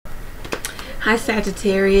Hi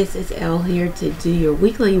Sagittarius, it's Elle here to do your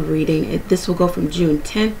weekly reading. This will go from June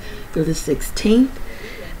 10th through the 16th.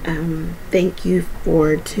 Thank you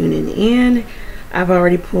for tuning in. I've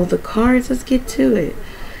already pulled the cards. Let's get to it.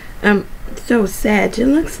 So Sag, it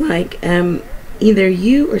looks like either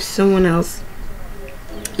you or someone else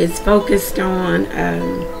is focused on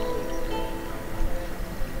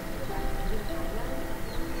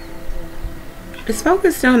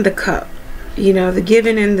the cup, you know, the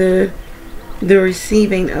giving and the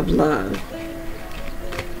receiving of love.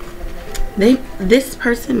 This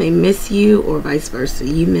person may miss you, or vice versa,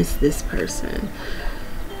 you miss this person.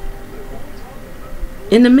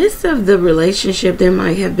 In the midst of the relationship, there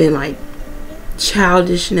might have been like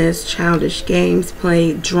childishness, childish games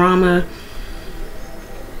played, drama.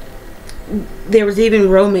 There was even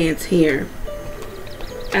romance here,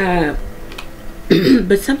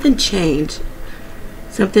 but something changed.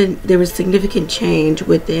 There was significant change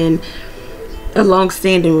within a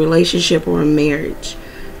long-standing relationship or a marriage.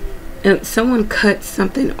 And someone cut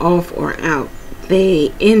something off or out.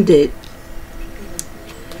 They ended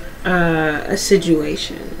a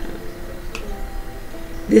situation.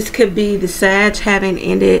 This could be the Sag having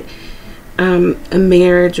ended a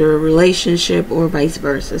marriage or a relationship, or vice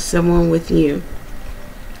versa, someone with you.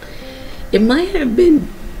 It might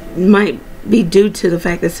be due to the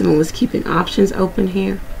fact that someone was keeping options open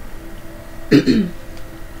here.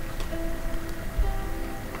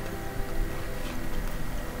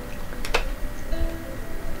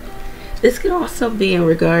 This could also be in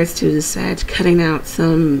regards to the Sag cutting out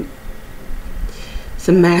some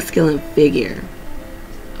masculine figure,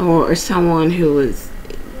 or someone who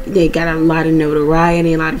they got a lot of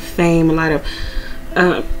notoriety, a lot of fame, a lot of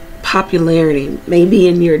popularity, maybe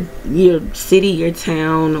in your city, your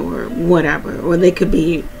town, or whatever, or they could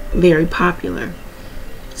be very popular.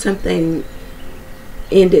 Something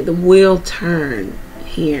ended, the wheel turned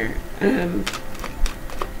here.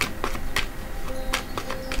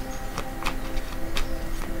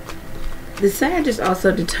 The Sag is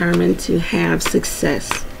also determined to have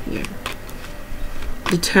success here.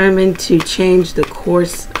 Determined to change the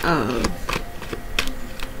course of.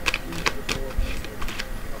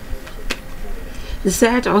 The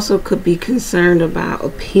Sag also could be concerned about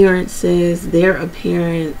appearances, their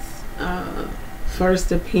appearance,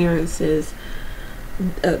 first appearances,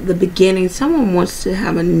 the beginning. Someone wants to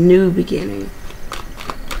have a new beginning,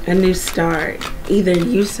 a new start. Either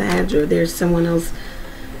you, Sag, or there's someone else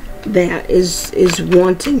that is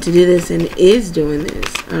wanting to do this and is doing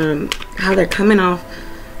this. How they're coming off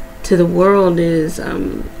to the world is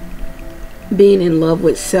being in love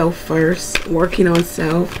with self first, working on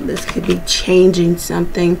self. This could be changing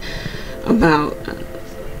something about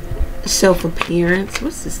self appearance.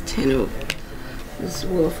 What's this 10 of this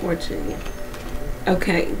Wheel of Fortune?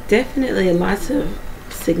 Okay, definitely lots of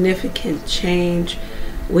significant change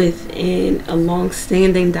within a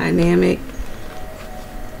long-standing dynamic.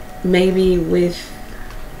 Maybe with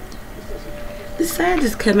the Sag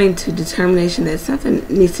is coming to determination that something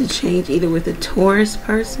needs to change, either with a Taurus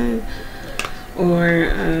person,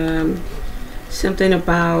 or something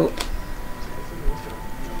about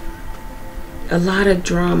a lot of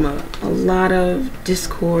drama, a lot of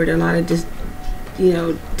discord, a lot of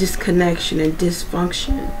disconnection and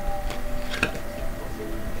dysfunction.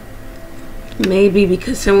 Maybe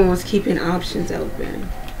because someone was keeping options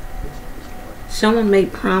open. Someone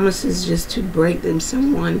made promises just to break them.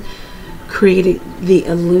 Someone created the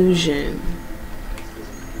illusion.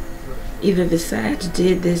 Either the Sag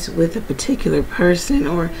did this with a particular person,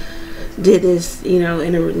 or did this, in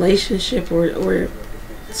a relationship, or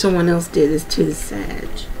someone else did this to the Sag.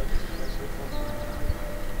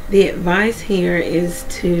 The advice here is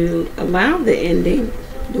to allow the ending.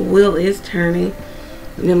 The wheel is turning,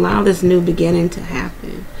 and allow this new beginning to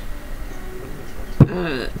happen.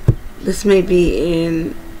 This may be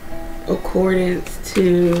in accordance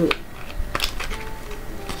to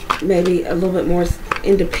maybe a little bit more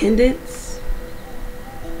independence.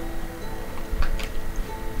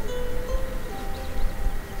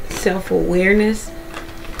 Self-awareness.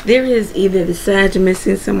 There is either the Sag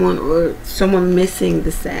missing someone, or someone missing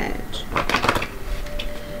the Sag.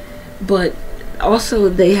 But also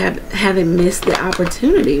they haven't missed the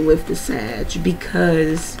opportunity with the Sag,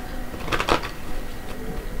 because,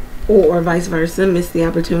 or vice versa, missed the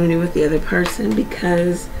opportunity with the other person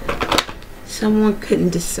because someone couldn't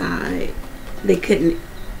decide. They couldn't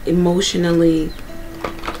emotionally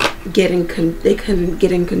they couldn't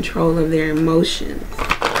get in control of their emotions.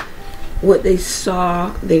 What they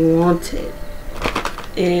saw, they wanted,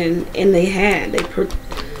 and they had.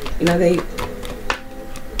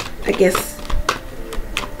 I guess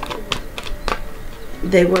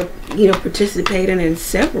they were, you know, participating in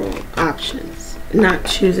several options, not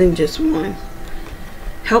choosing just one.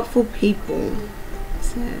 Helpful people,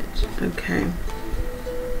 Sag. Okay.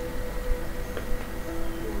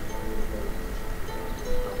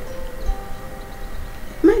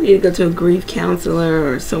 Might need to go to a grief counselor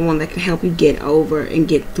or someone that can help you get over and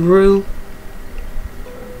get through.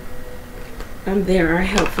 There are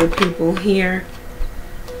helpful people here.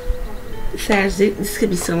 Sag, this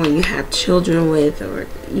could be someone you have children with, or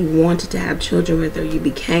you wanted to have children with, or you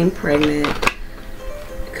became pregnant.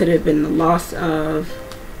 It could have been the loss of,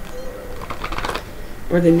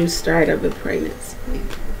 or the new start of a pregnancy.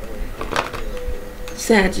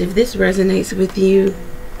 Sag, if this resonates with you,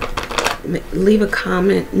 leave a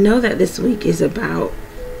comment. Know that this week is about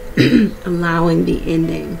allowing the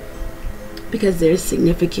ending, because there's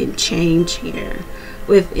significant change here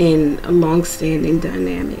within a long-standing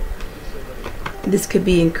dynamic. This could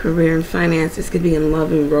be in career and finance. This could be in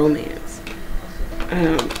love and romance.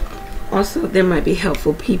 Also, there might be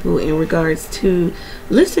helpful people in regards to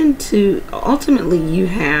listen to. Ultimately, you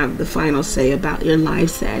have the final say about your life,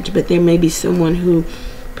 Sag, but there may be someone who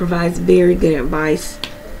provides very good advice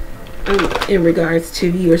in regards to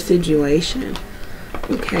your situation.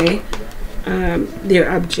 Okay.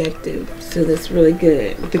 They're objective, so that's really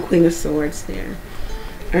good with the Queen of Swords there.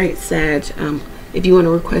 All right, Sag, if you want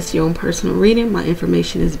to request your own personal reading, my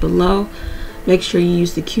information is below. Make sure you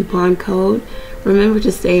use the coupon code. Remember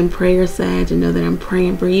to stay in prayer, Sag, and know that I'm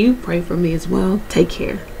praying for you. Pray for me as well. Take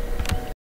care.